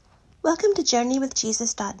Welcome to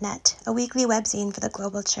JourneyWithJesus.net, a weekly webzine for the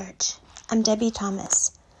global church. I'm Debbie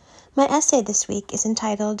Thomas. My essay this week is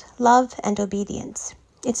entitled Love and Obedience.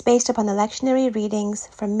 It's based upon the lectionary readings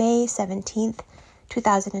from May 17th,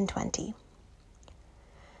 2020.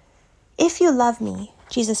 If you love me,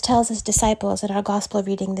 Jesus tells his disciples in our gospel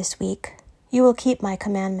reading this week, you will keep my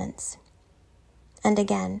commandments. And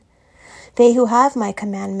again, they who have my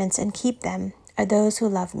commandments and keep them are those who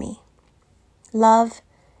love me. Love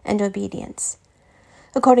and obedience.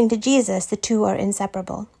 According to Jesus, the two are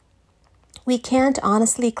inseparable. We can't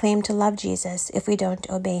honestly claim to love Jesus if we don't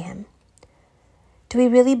obey him. Do we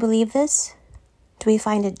really believe this? Do we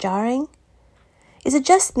find it jarring? Is it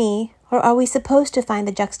just me, or are we supposed to find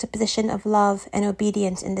the juxtaposition of love and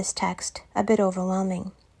obedience in this text a bit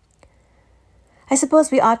overwhelming? I suppose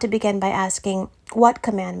we ought to begin by asking, what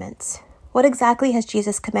commandments? What exactly has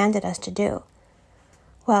Jesus commanded us to do?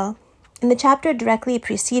 Well, in the chapter directly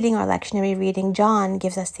preceding our lectionary reading, John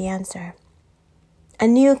gives us the answer. A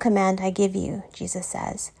new command I give you, Jesus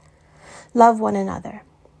says. Love one another.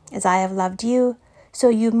 As I have loved you, so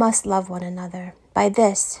you must love one another. By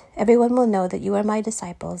this, everyone will know that you are my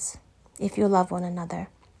disciples, if you love one another.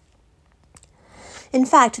 In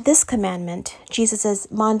fact, this commandment,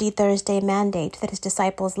 Jesus' Maundy Thursday mandate that his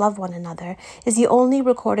disciples love one another, is the only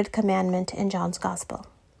recorded commandment in John's Gospel.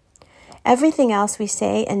 Everything else we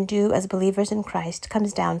say and do as believers in Christ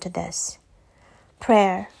comes down to this.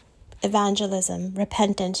 Prayer, evangelism,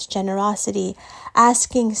 repentance, generosity,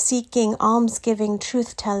 asking, seeking, almsgiving,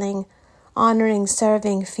 truth-telling, honoring,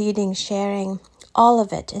 serving, feeding, sharing, all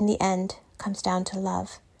of it in the end comes down to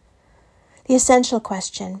love. The essential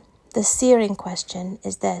question, the searing question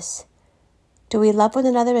is this. Do we love one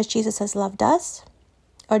another as Jesus has loved us,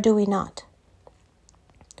 or do we not?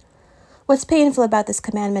 What's painful about this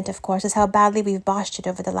commandment, of course, is how badly we've botched it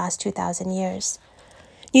over the last 2,000 years.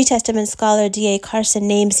 New Testament scholar D.A. Carson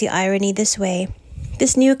names the irony this way.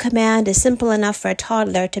 This new command is simple enough for a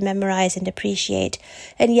toddler to memorize and appreciate,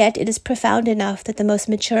 and yet it is profound enough that the most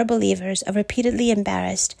mature believers are repeatedly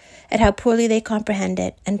embarrassed at how poorly they comprehend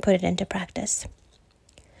it and put it into practice.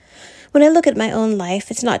 When I look at my own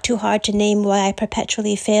life, it's not too hard to name why I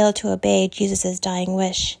perpetually fail to obey Jesus' dying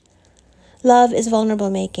wish. Love is vulnerable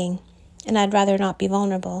making, and I'd rather not be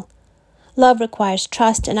vulnerable. Love requires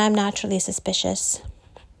trust, and I'm naturally suspicious.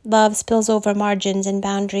 Love spills over margins and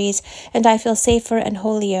boundaries, and I feel safer and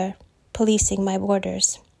holier, policing my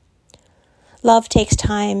borders. Love takes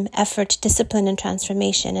time, effort, discipline, and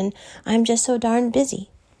transformation, and I'm just so darn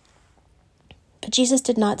busy. But Jesus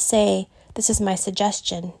did not say, "This is my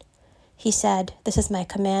suggestion." He said, "This is my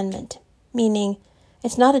commandment," meaning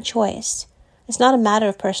it's not a choice. It's not a matter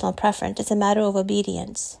of personal preference. It's a matter of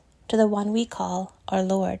obedience to the one we call our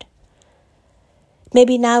Lord.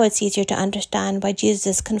 Maybe now it's easier to understand why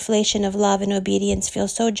Jesus' conflation of love and obedience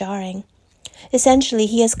feels so jarring. Essentially,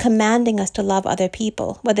 he is commanding us to love other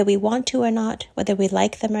people, whether we want to or not, whether we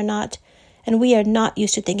like them or not, and we are not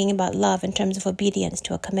used to thinking about love in terms of obedience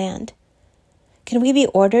to a command. Can we be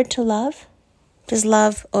ordered to love? Does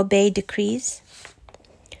love obey decrees?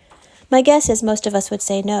 My guess is most of us would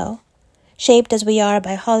say no. Shaped as we are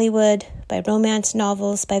by Hollywood, by romance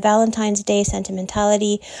novels, by Valentine's Day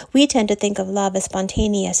sentimentality, we tend to think of love as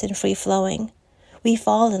spontaneous and free-flowing. We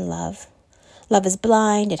fall in love. Love is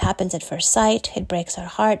blind, it happens at first sight, it breaks our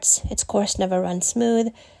hearts, its course never runs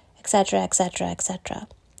smooth, etc., etc., etc.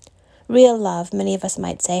 Real love, many of us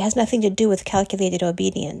might say, has nothing to do with calculated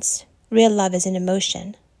obedience. Real love is an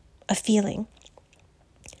emotion, a feeling.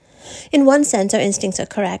 In one sense, our instincts are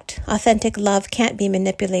correct. Authentic love can't be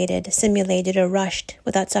manipulated, simulated, or rushed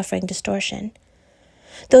without suffering distortion.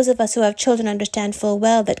 Those of us who have children understand full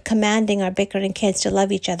well that commanding our bickering kids to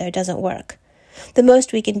love each other doesn't work. The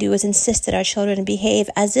most we can do is insist that our children behave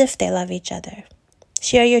as if they love each other.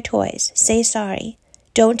 Share your toys, say sorry,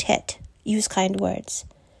 don't hit, use kind words.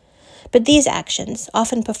 But these actions,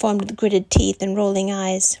 often performed with gritted teeth and rolling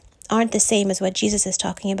eyes, aren't the same as what Jesus is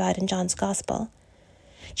talking about in John's Gospel.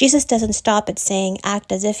 Jesus doesn't stop at saying, act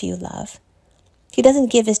as if you love. He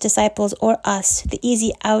doesn't give his disciples or us the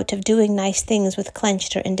easy out of doing nice things with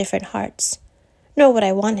clenched or indifferent hearts. Nor would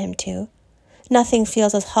I want him to. Nothing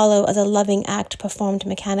feels as hollow as a loving act performed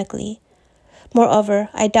mechanically. Moreover,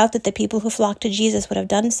 I doubt that the people who flocked to Jesus would have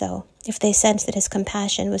done so if they sensed that his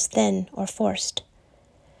compassion was thin or forced.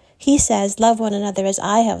 He says, love one another as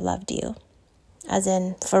I have loved you. As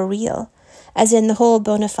in, for real. As in the whole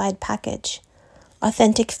bona fide package.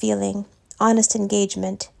 Authentic feeling, honest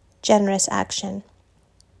engagement, generous action.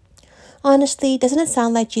 Honestly, doesn't it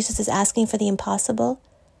sound like Jesus is asking for the impossible?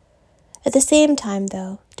 At the same time,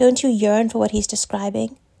 though, don't you yearn for what he's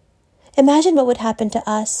describing? Imagine what would happen to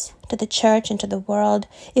us, to the church, and to the world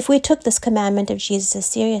if we took this commandment of Jesus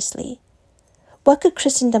seriously. What could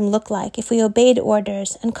Christendom look like if we obeyed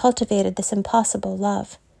orders and cultivated this impossible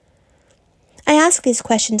love? I ask these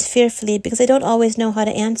questions fearfully because I don't always know how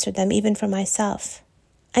to answer them, even for myself.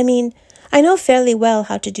 I mean, I know fairly well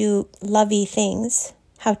how to do lovey things,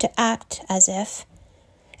 how to act as if,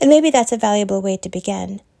 and maybe that's a valuable way to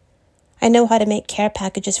begin. I know how to make care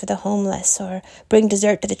packages for the homeless, or bring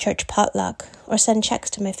dessert to the church potluck, or send checks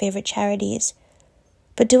to my favorite charities.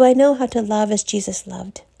 But do I know how to love as Jesus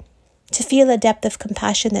loved? To feel a depth of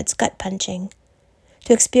compassion that's gut-punching?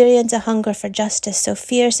 To experience a hunger for justice so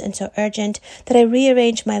fierce and so urgent that I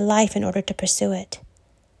rearrange my life in order to pursue it?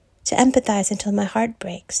 To empathize until my heart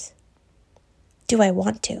breaks? Do I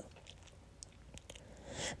want to?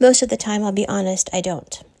 Most of the time, I'll be honest, I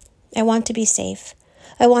don't. I want to be safe.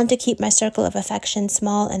 I want to keep my circle of affection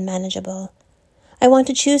small and manageable. I want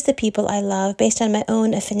to choose the people I love based on my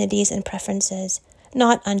own affinities and preferences,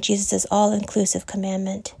 not on Jesus' all-inclusive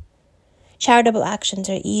commandment. Charitable actions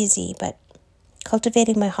are easy, but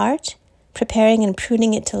cultivating my heart, preparing and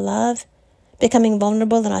pruning it to love, becoming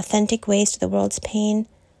vulnerable in authentic ways to the world's pain,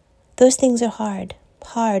 those things are hard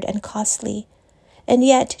and costly. And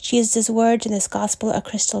yet, Jesus' words in this gospel are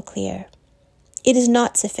crystal clear. It is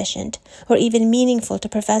not sufficient or even meaningful to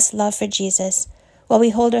profess love for Jesus while we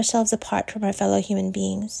hold ourselves apart from our fellow human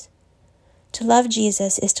beings. To love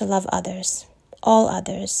Jesus is to love others, all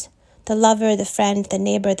others, the lover, the friend, the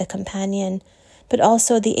neighbor, the companion, but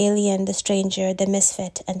also the alien, the stranger, the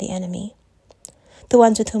misfit, and the enemy. The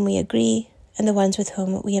ones with whom we agree and the ones with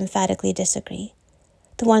whom we emphatically disagree.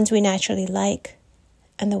 The ones we naturally like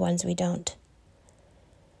and the ones we don't.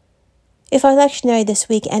 If our lectionary this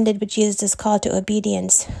week ended with Jesus' call to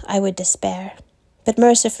obedience, I would despair. But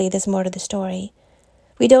mercifully, there's more to the story.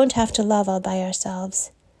 We don't have to love all by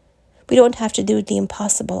ourselves. We don't have to do the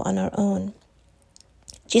impossible on our own.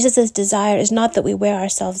 Jesus' desire is not that we wear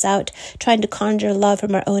ourselves out trying to conjure love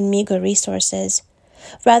from our own meager resources.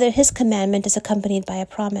 Rather, his commandment is accompanied by a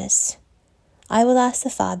promise. I will ask the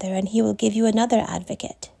Father, and he will give you another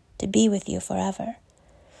advocate to be with you forever.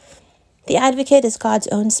 The advocate is God's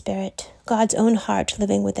own spirit, God's own heart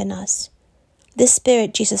living within us. This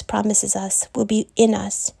spirit, Jesus promises us, will be in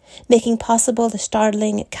us, making possible the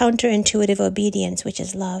startling, counterintuitive obedience which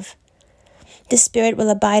is love. This spirit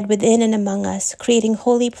will abide within and among us, creating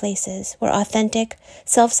holy places where authentic,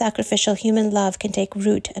 self-sacrificial human love can take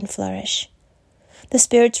root and flourish. The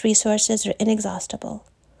Spirit's resources are inexhaustible.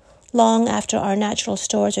 Long after our natural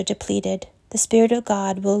stores are depleted, the Spirit of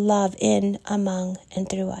God will love in, among, and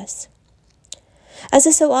through us. As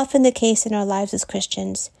is so often the case in our lives as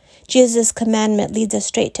Christians, Jesus' commandment leads us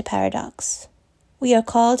straight to paradox. We are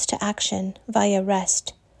called to action via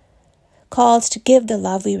rest, called to give the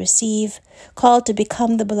love we receive, called to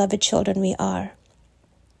become the beloved children we are.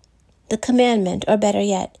 The commandment, or better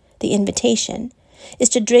yet, the invitation, is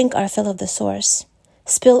to drink our fill of the source,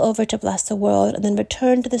 spill over to bless the world, and then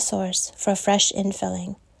return to the source for a fresh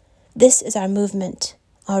infilling. This is our movement,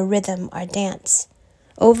 our rhythm, our dance,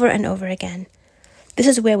 over and over again. This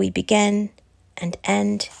is where we begin and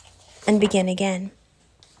end and begin again.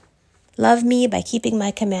 Love me by keeping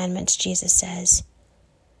my commandments, Jesus says.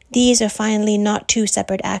 These are finally not two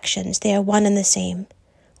separate actions. They are one and the same.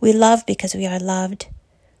 We love because we are loved.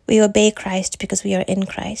 We obey Christ because we are in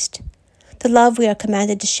Christ. The love we are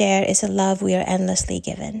commanded to share is a love we are endlessly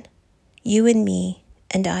given. You in me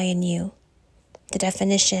and I in you. The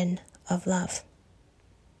definition of love.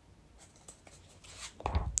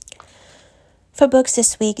 For books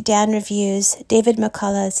this week, Dan reviews David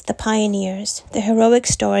McCullough's The Pioneers, the heroic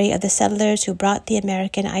story of the settlers who brought the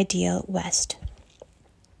American ideal west.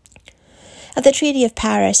 At the Treaty of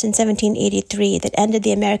Paris in 1783 that ended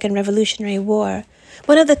the American Revolutionary War,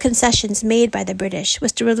 one of the concessions made by the British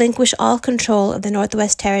was to relinquish all control of the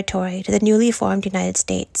Northwest Territory to the newly formed United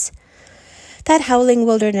States. That howling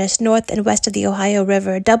wilderness north and west of the Ohio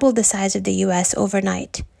River doubled the size of the U.S.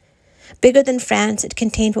 overnight. Bigger than France, it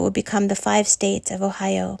contained what would become the 5 states of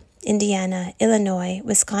Ohio, Indiana, Illinois,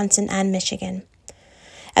 Wisconsin, and Michigan.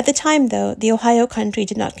 At the time, though, the Ohio country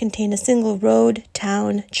did not contain a single road,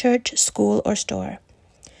 town, church, school, or store.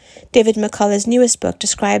 David McCullough's newest book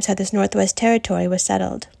describes how this Northwest Territory was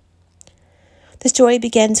settled. The story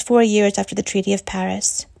begins 4 years after the Treaty of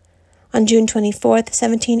Paris. On June 24,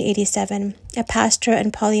 1787, a pastor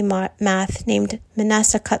and polymath named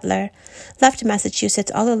Manasseh Cutler left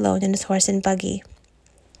Massachusetts all alone in his horse and buggy.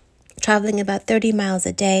 Traveling about 30 miles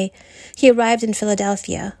a day, he arrived in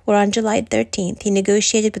Philadelphia, where on July 13th he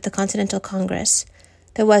negotiated with the Continental Congress.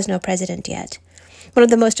 There was no president yet. One of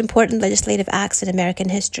the most important legislative acts in American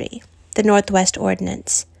history. the Northwest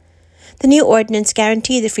Ordinance. The new ordinance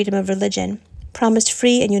guaranteed the freedom of religion, promised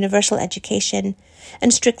free and universal education,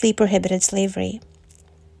 and strictly prohibited slavery.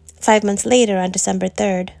 5 months later, on December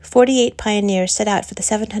 3rd, 48 pioneers set out for the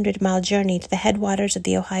 700-mile journey to the headwaters of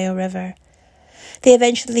the Ohio River. They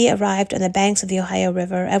eventually arrived on the banks of the Ohio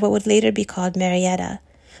River at what would later be called Marietta,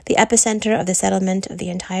 the epicenter of the settlement of the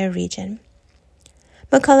entire region.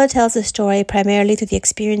 McCullough tells the story primarily through the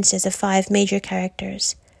experiences of 5 major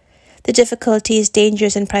characters. The difficulties,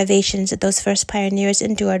 dangers, and privations that those first pioneers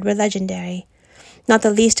endured were legendary, not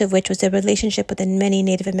the least of which was their relationship with the many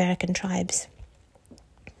Native American tribes.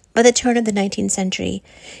 By the turn of the 19th century,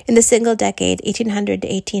 in the single decade 1800 to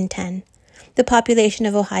 1810, the population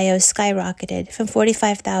of Ohio skyrocketed from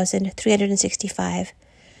 45,365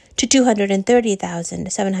 to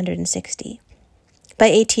 230,760. By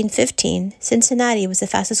 1815, Cincinnati was the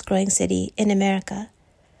fastest-growing city in America.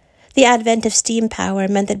 The advent of steam power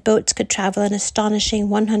meant that boats could travel an astonishing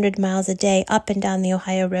 100 miles a day up and down the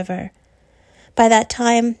Ohio River. By that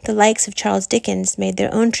time, the likes of Charles Dickens made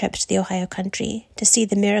their own trips to the Ohio country to see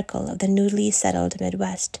the miracle of the newly settled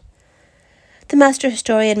Midwest. The master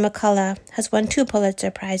historian McCullough has won 2 Pulitzer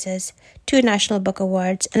Prizes, 2 National Book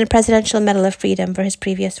Awards, and a Presidential Medal of Freedom for his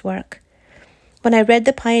previous work. When I read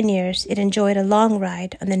The Pioneers, it enjoyed a long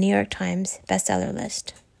ride on the New York Times bestseller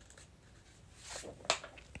list.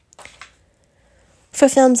 For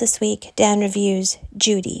films this week, Dan reviews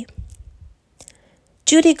Judy.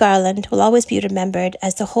 Judy Garland will always be remembered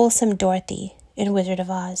as the wholesome Dorothy in Wizard of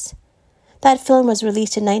Oz. That film was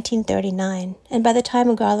released in 1939, and by the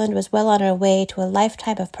time Garland was well on her way to a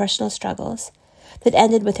lifetime of personal struggles that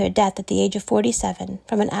ended with her death at the age of 47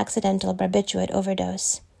 from an accidental barbiturate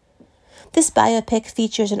overdose. This biopic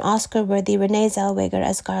features an Oscar-worthy Renee Zellweger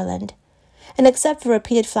as Garland, and except for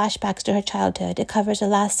repeated flashbacks to her childhood, it covers the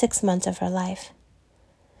last 6 months of her life.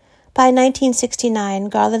 By 1969,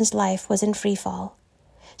 Garland's life was in freefall.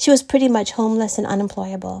 She was pretty much homeless and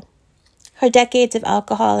unemployable. Her decades of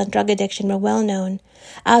alcohol and drug addiction were well known,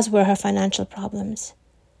 as were her financial problems.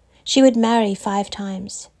 She would marry 5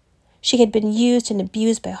 times. She had been used and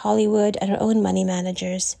abused by Hollywood and her own money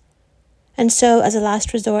managers. And so, as a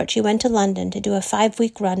last resort, she went to London to do a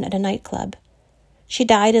 5-week run at a nightclub. She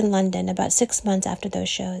died in London about 6 months after those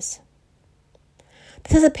shows.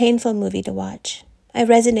 This is a painful movie to watch. I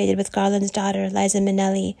resonated with Garland's daughter, Liza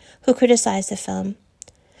Minnelli, who criticized the film.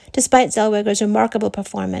 Despite Zellweger's remarkable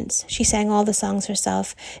performance, she sang all the songs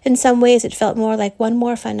herself. In some ways, it felt more like one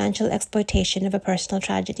more financial exploitation of a personal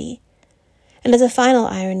tragedy. And as a final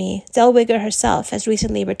irony, Zellweger herself has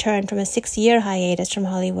recently returned from a 6-year hiatus from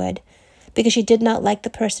Hollywood because she did not like the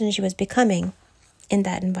person she was becoming in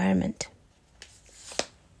that environment.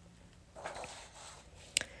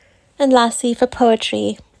 And lastly, for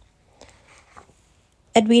poetry,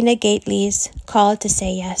 Edwina Gately's Call to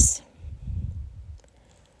Say Yes.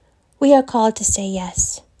 We are called to say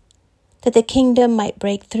yes, that the kingdom might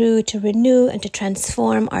break through to renew and to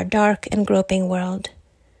transform our dark and groping world.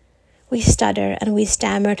 We stutter and we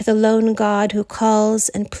stammer to the lone God who calls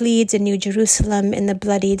and pleads a new Jerusalem in the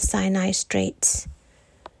bloodied Sinai Straits.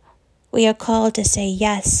 We are called to say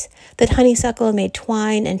yes, that honeysuckle may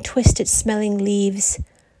twine and twist its smelling leaves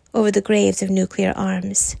over the graves of nuclear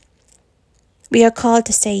arms. We are called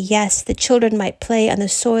to say yes, that children might play on the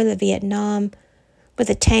soil of Vietnam, where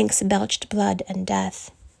the tanks belched blood and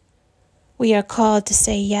death. We are called to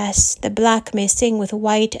say yes, the black may sing with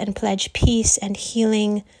white and pledge peace and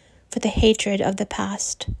healing for the hatred of the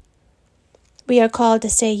past. We are called to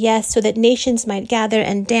say yes, so that nations might gather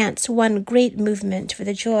and dance one great movement for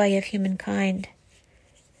the joy of humankind.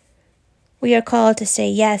 We are called to say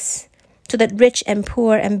yes, so that rich and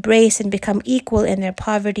poor embrace and become equal in their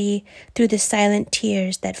poverty through the silent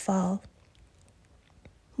tears that fall.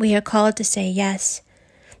 We are called to say yes,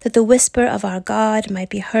 that the whisper of our God might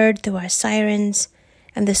be heard through our sirens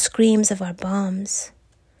and the screams of our bombs.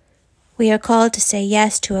 We are called to say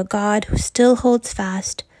yes to a God who still holds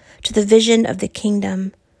fast to the vision of the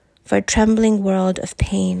kingdom for a trembling world of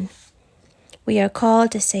pain. We are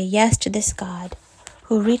called to say yes to this God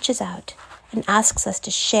who reaches out and asks us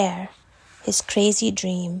to share his crazy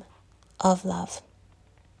dream of love.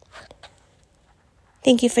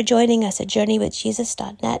 Thank you for joining us at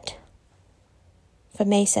JourneyWithJesus.net for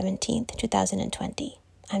May 17th, 2020.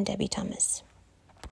 I'm Debbie Thomas.